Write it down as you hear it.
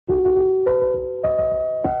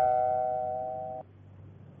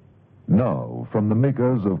Now, from the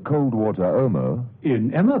makers of cold water Omo...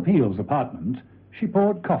 In Emma Peel's apartment, she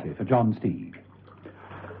poured coffee for John Steed.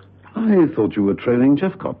 I thought you were trailing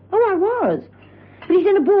Jeffcott. Oh, I was. But he's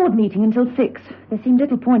in a board meeting until 6. There seemed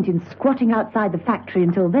little point in squatting outside the factory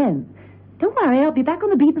until then. Don't worry, I'll be back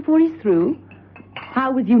on the beat before he's through.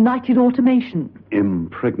 How was United Automation?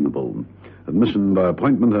 Impregnable. Admission by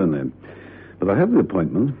appointment only. But I have the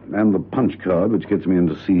appointment and the punch card, which gets me in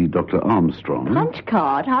to see Dr. Armstrong. Punch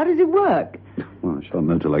card? How does it work? Well, I shan't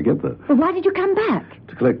know till I get there. Well, why did you come back?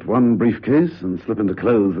 To collect one briefcase and slip into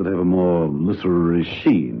clothes that have a more literary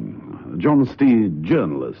sheen. John Steed,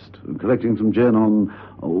 journalist, collecting some gin on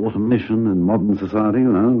automation in modern society,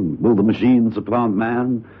 you know. Will the machine supplant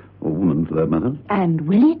man? Or woman, for that matter. And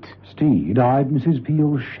will it? Steed eyed Mrs.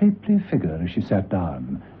 Peel's shapely figure as she sat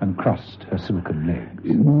down and crossed her silken legs.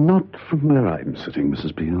 Not from where I'm sitting,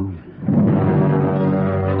 Mrs. Peel.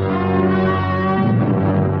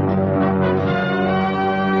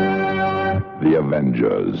 The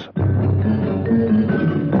Avengers.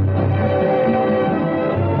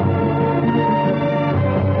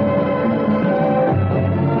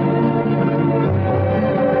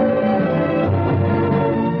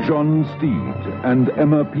 John Steed and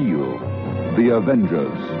Emma Peel, The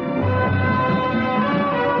Avengers.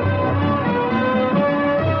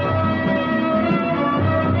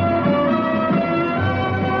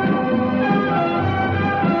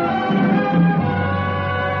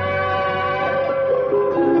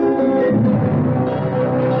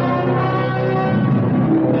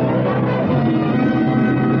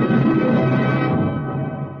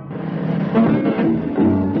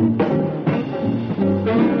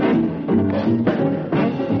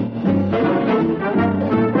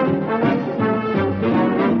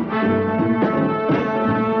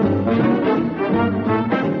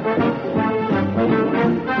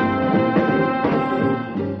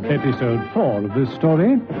 Episode 4 of this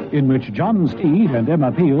story, in which John Steed and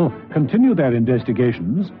Emma Peel continue their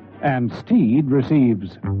investigations, and Steed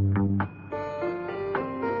receives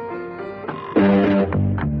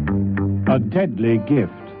a deadly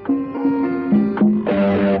gift.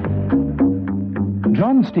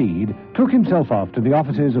 John Steed took himself off to the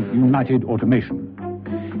offices of United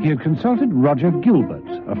Automation. He had consulted Roger Gilbert,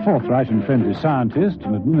 a forthright and friendly scientist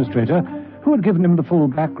and administrator, who had given him the full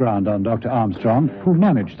background on Dr. Armstrong, who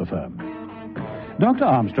managed the firm. Dr.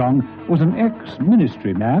 Armstrong was an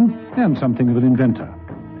ex-ministry man and something of an inventor.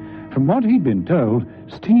 From what he'd been told,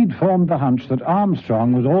 Steed formed the hunch that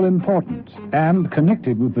Armstrong was all-important and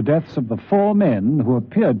connected with the deaths of the 4 men who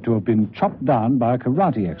appeared to have been chopped down by a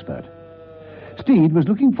karate expert. Steed was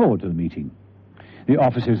looking forward to the meeting. The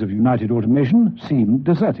offices of United Automation seemed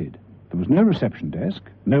deserted. There was no reception desk,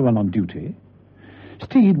 no one on duty.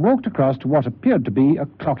 Steed walked across to what appeared to be a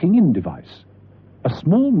clocking-in device. A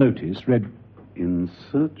small notice read,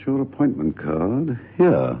 "Insert your appointment card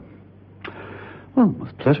here." Well,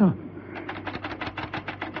 with pleasure.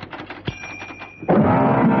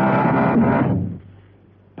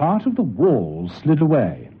 Part of the wall slid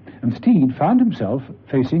away, and Steed found himself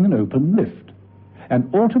facing an open lift. An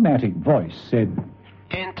automatic voice said,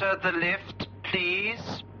 "Enter the lift,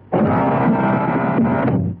 please."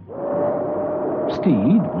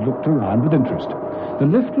 Steed looked around with interest. The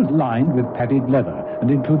lift was lined with padded leather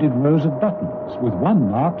and included rows of buttons, with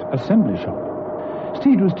one marked Assembly Shop.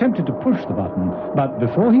 Steed was tempted to push the button, but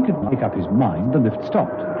before he could make up his mind, the lift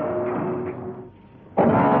stopped.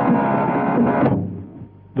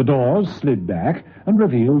 The doors slid back and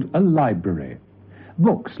revealed a library.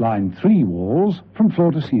 Books lined 3 walls from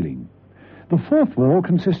floor to ceiling. The 4th wall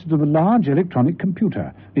consisted of a large electronic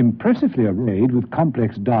computer, impressively arrayed with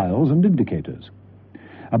complex dials and indicators.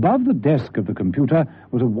 Above the desk of the computer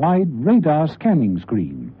was a wide radar scanning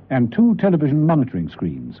screen and 2 television monitoring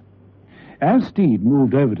screens. As Steed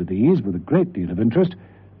moved over to these with a great deal of interest,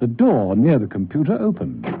 the door near the computer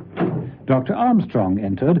opened. Dr. Armstrong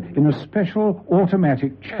entered in a special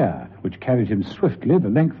automatic chair, which carried him swiftly the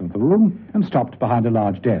length of the room and stopped behind a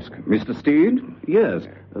large desk. Mr. Steed? Yes,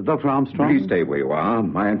 Dr. Armstrong. Please stay where you are.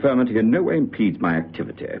 My infirmity in no way impedes my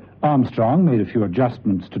activity. Armstrong made a few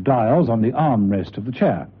adjustments to dials on the armrest of the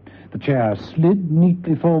chair. The chair slid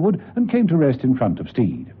neatly forward and came to rest in front of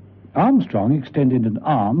Steed. Armstrong extended an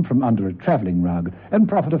arm from under a traveling rug and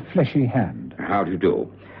proffered a fleshy hand. How do you do?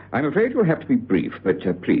 I'm afraid you'll have to be brief, but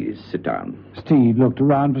please sit down. Steed looked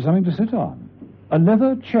around for something to sit on. A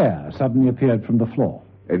leather chair suddenly appeared from the floor.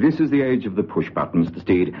 This is the age of the push button, Mr.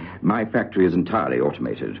 Steed. My factory is entirely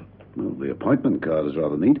automated. Well, the appointment card is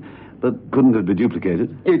rather neat, but couldn't it be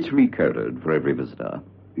duplicated? It's recoded for every visitor.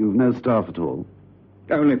 You've no staff at all?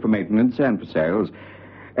 Only for maintenance and for sales.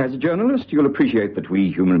 As a journalist, you'll appreciate that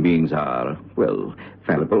we human beings are, well,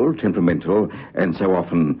 fallible, temperamental, and so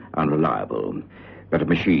often unreliable. But a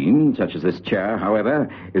machine, such as this chair, however,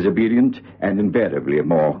 is obedient and invariably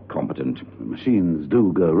more competent. Machines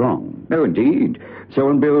do go wrong. No, indeed. So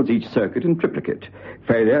one builds each circuit in triplicate.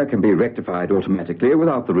 Failure can be rectified automatically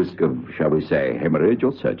without the risk of, shall we say, hemorrhage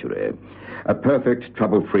or surgery. A perfect,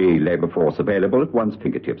 trouble-free labor force available at one's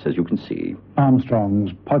fingertips, as you can see.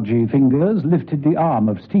 Armstrong's podgy fingers lifted the arm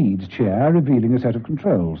of Steed's chair, revealing a set of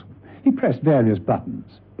controls. He pressed various buttons.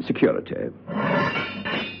 Security.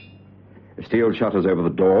 Steel shutters over the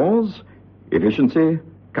doors. Efficiency.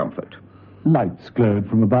 Comfort. Lights glowed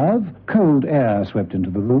from above. Cold air swept into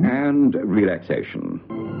the room. And relaxation.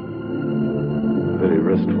 Very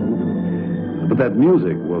restful. But that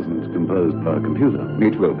music wasn't composed by a computer.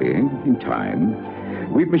 It will be, in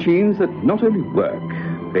time. We've machines that not only work,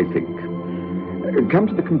 they think. Come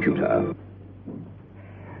to the computer.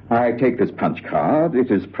 I take this punch card. It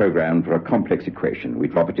is programmed for a complex equation. We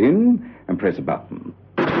drop it in and press a button.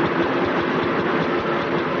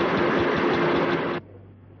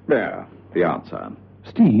 There, the answer.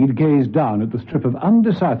 Steed gazed down at the strip of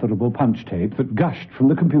undecipherable punch tape that gushed from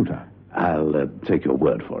the computer. I'll take your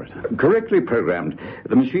word for it. Correctly programmed,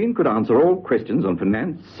 the machine could answer all questions on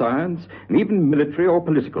finance, science, and even military or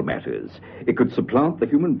political matters. It could supplant the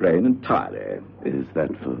human brain entirely. Is that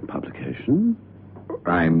for publication?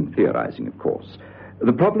 I'm theorizing, of course.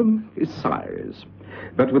 The problem is size.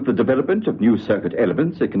 But with the development of new circuit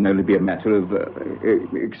elements, it can only be a matter of...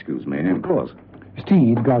 excuse me. Of course.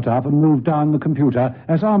 Steed got up and moved down the computer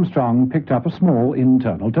as Armstrong picked up a small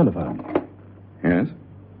internal telephone. Yes?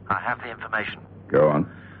 I have the information. Go on.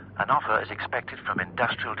 An offer is expected from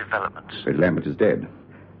Industrial Developments. But Lambert is dead.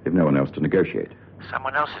 They've no one else to negotiate.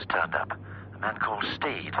 Someone else has turned up. A man called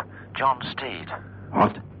Steed. John Steed.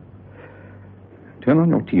 What? Turn on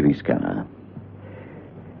your TV scanner.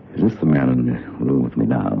 Is this the man in the room with me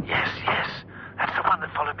now? Yes. That's the one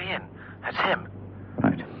that followed me in. That's him.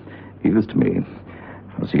 Right. Leave this to me.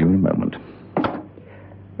 I'll see you in a moment.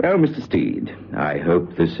 Well, Mr. Steed, I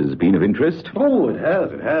hope this has been of interest. Oh, it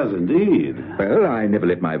has indeed. Well, I never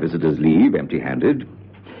let my visitors leave empty-handed.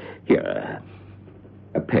 Here,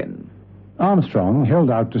 a pen. Armstrong held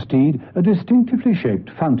out to Steed a distinctively shaped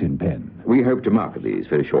fountain pen. We hope to market these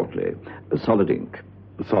very shortly. A solid ink.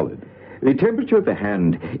 Solid. The temperature of the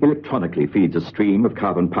hand electronically feeds a stream of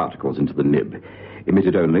carbon particles into the nib,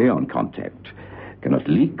 emitted only on contact. Cannot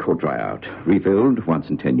leak or dry out. Refilled once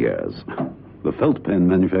in 10 years. The felt pen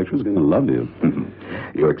manufacturer's going to love you.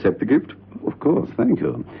 You accept the gift? Of course, thank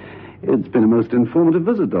you. It's been a most informative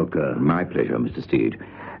visit, Doctor. My pleasure, Mr. Steed.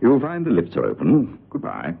 You'll find the lifts are open.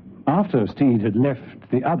 Goodbye. After Steed had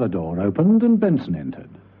left, the other door opened and Benson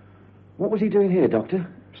entered. What was he doing here, Doctor?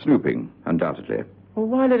 Snooping, undoubtedly. Well,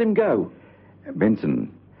 why let him go?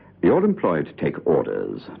 Benson, you're employed to take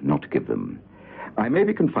orders, not to give them. I may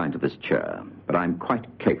be confined to this chair, but I'm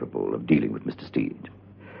quite capable of dealing with Mr. Steed.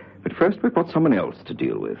 But first we've got someone else to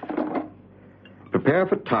deal with. Prepare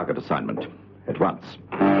for target assignment. At once.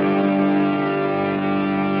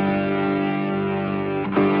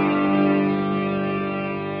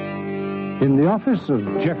 In the office of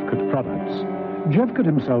Jeffcott Products, Jeffcott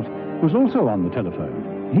himself was also on the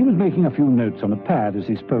telephone. He was making a few notes on a pad as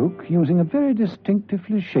he spoke, using a very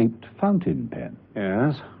distinctively shaped fountain pen.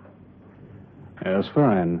 Yes. Yes,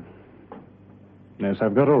 fine. Yes,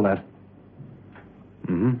 I've got all that.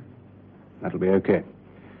 That'll be okay.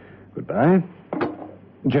 Goodbye.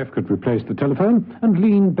 Jeffcott replaced the telephone and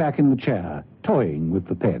leaned back in the chair, toying with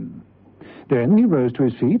the pen. Then he rose to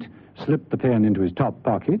his feet, slipped the pen into his top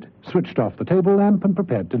pocket, switched off the table lamp, and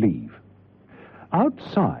prepared to leave.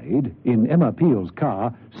 Outside, in Emma Peel's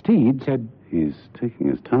car, Steed said, He's taking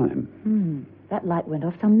his time. That light went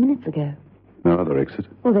off some minutes ago. No other exit.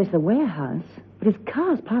 Well, there's the warehouse, but his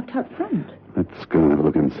car's parked out front. Let's go and have a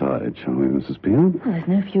look inside, shall we, Mrs. Peel? Well, there's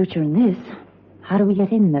no future in this. How do we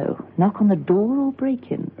get in, though? Knock on the door or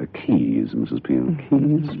break in? Keys, Mrs. Peel.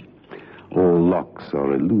 Keys. All locks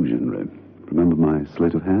are illusionary. Remember my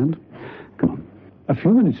sleight of hand? Come on. A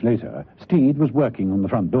few minutes later, Steed was working on the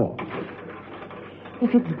front door.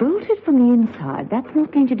 If it's bolted from the inside, that's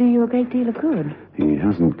not going to do you a great deal of good. He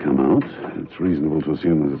hasn't come out. It's reasonable to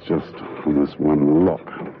assume that it's just on this one lock.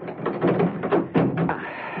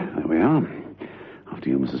 There we are. After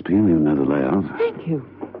you, Mrs. Peel, you know the layout. Thank you.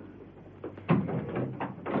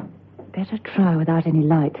 Better try without any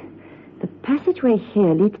light. The passageway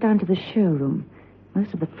here leads down to the showroom.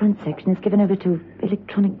 Most of the front section is given over to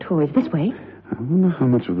electronic toys. This way. I wonder how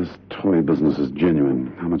much of this toy business is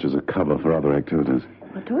genuine. How much is a cover for other activities?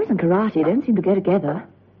 Well, toys and karate don't seem to go together.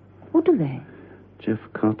 Or do they? Jeff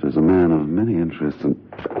Cott is a man of many interests and...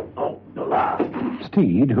 Oh,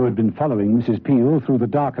 Steed, who had been following Mrs. Peel through the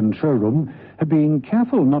darkened showroom, had been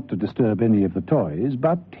careful not to disturb any of the toys,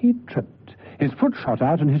 but he tripped. His foot shot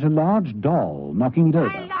out and hit a large doll, knocking it over.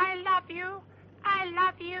 I love you. I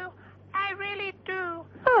love you. I really do.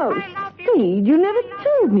 Oh, Steed, you never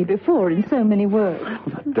told me before in so many words.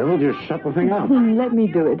 The devil just shut the thing up. Let me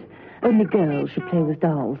do it. Only girls should play with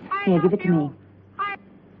dolls. Here, give it to me.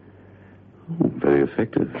 Oh, very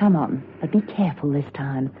effective. Come on, but be careful this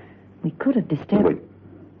time. We could have disturbed... Wait,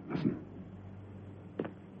 listen.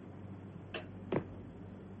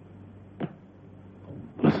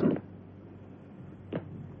 Listen.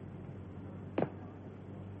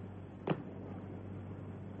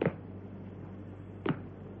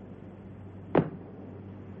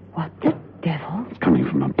 What the devil? It's coming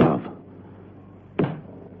from above.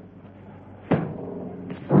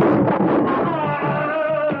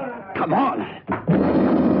 Come on!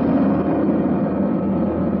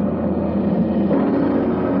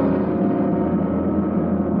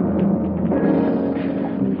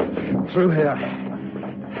 Through here.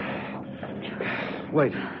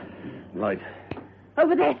 Wait. Light.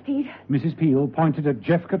 Over there, Steed. Mrs. Peel pointed at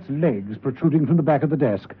Jeffcott's legs protruding from the back of the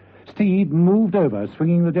desk. Steed moved over,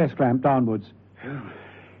 swinging the desk lamp downwards.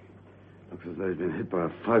 Looks as though he's been hit by a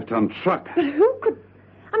 5-ton truck. But who could...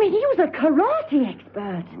 I mean, he was a karate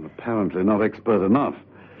expert. Well, apparently not expert enough.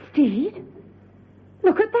 Steed,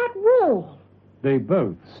 look at that wall. They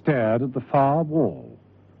both stared at the far wall.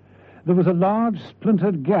 There was a large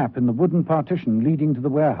splintered gap in the wooden partition leading to the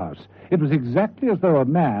warehouse. It was exactly as though a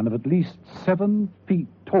man of at least 7 feet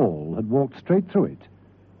tall had walked straight through it.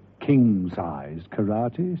 King-sized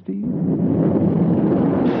karate, Steve?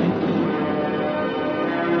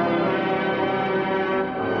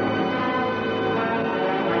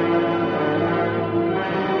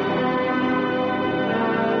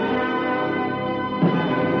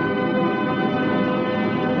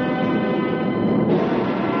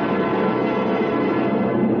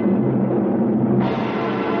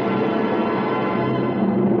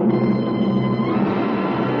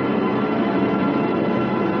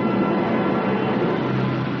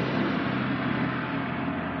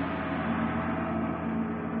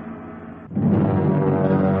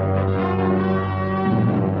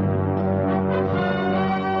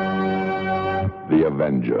 The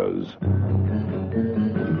Avengers.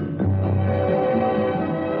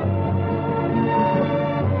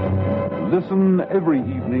 Listen every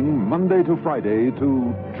evening, Monday to Friday,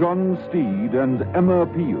 to John Steed and Emma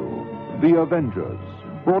Peel, The Avengers,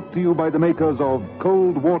 brought to you by the makers of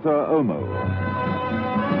Cold Water Omo.